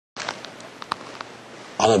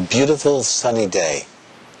On a beautiful sunny day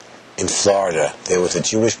in Florida, there was a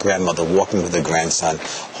Jewish grandmother walking with her grandson,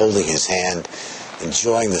 holding his hand,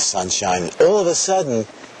 enjoying the sunshine. All of a sudden,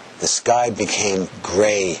 the sky became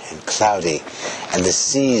gray and cloudy, and the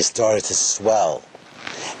sea started to swell.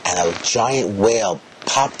 And a giant whale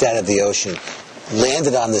popped out of the ocean,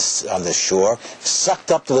 landed on the shore,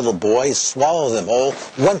 sucked up the little boy, swallowed them whole,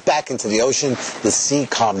 went back into the ocean. The sea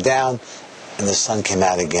calmed down, and the sun came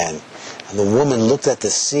out again. And the woman looked at the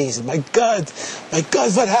sea and said, my God,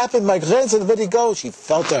 what happened? My grandson, where'd he go? She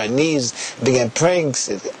fell to her knees and began praying.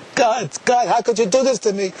 Said, God, how could you do this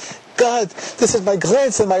to me? God, this is my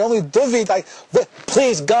grandson, my only Duvid.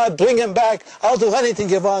 Please, God, bring him back. I'll do anything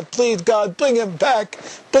you want. Please, God, bring him back.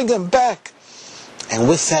 Bring him back. And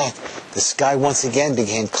with that, the sky once again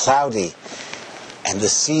became cloudy, and the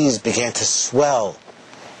seas began to swell.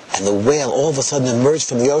 And the whale all of a sudden emerged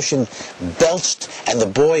from the ocean, belched, and the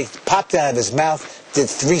boy popped out of his mouth, did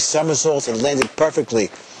 3 somersaults, and landed perfectly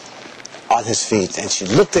on his feet. And she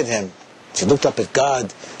looked at him. She looked up at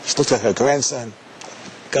God. She looked at her grandson.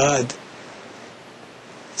 God.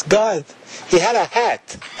 It's God. He had a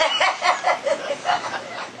hat.